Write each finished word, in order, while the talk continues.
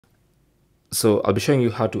So I'll be showing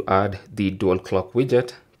you how to add the dual clock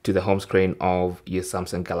widget to the home screen of your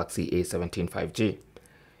Samsung Galaxy A17 5G.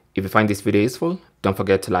 If you find this video useful, don't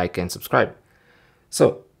forget to like and subscribe.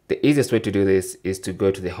 So the easiest way to do this is to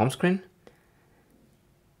go to the home screen,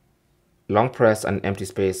 long press an empty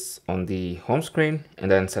space on the home screen,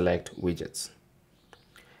 and then select widgets.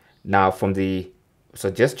 Now from the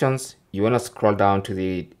suggestions, you want to scroll down to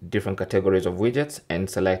the different categories of widgets and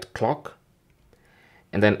select clock.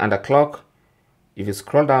 And then under clock, if you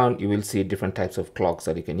scroll down, you will see different types of clocks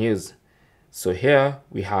that you can use. So here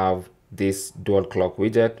we have this dual clock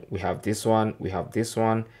widget. We have this one, we have this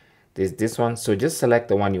one, there's this one. So just select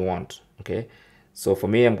the one you want. Okay. So for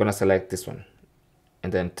me, I'm going to select this one,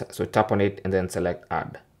 and then so tap on it and then select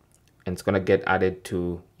add, and it's going to get added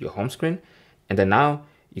to your home screen. And then now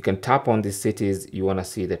you can tap on the cities you want to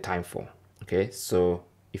see the time for. Okay. So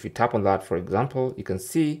if you tap on that, for example, you can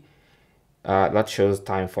see that shows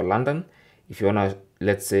time for London. If you want to,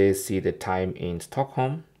 let's say, see the time in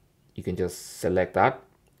Stockholm, you can just select that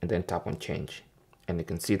and then tap on change, and you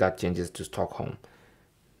can see that changes to Stockholm.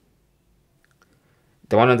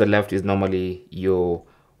 The one on the left is normally your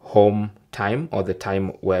home time, or the time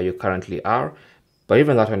where you currently are, but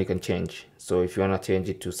even that one you can change. So if you want to change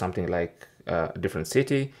it to something like a different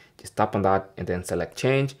city, just tap on that and then select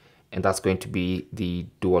change, and that's going to be the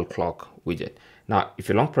dual clock widget. Now if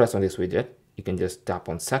you long press on this widget, you can just tap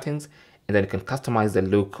on settings, and then you can customize the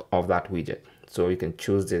look of that widget. So you can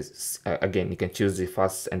choose this, again, you can choose the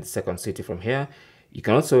first and the second city from here. You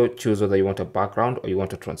can also choose whether you want a background or you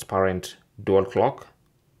want a transparent dual clock.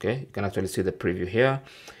 Okay, you can actually see the preview here.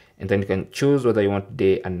 And then you can choose whether you want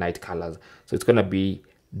day and night colors. So it's going to be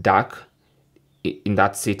dark in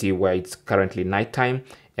that city where it's currently nighttime,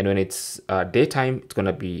 and when it's daytime, it's going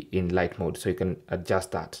to be in light mode. So you can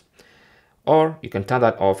adjust that, or you can turn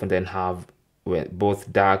that off and then have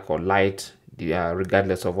both dark or light,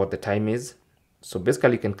 regardless of what the time is. So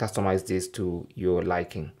basically you can customize this to your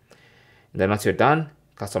liking. And then once you're done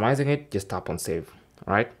customizing it, just tap on save.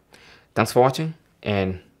 All right, thanks for watching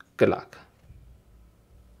and good luck.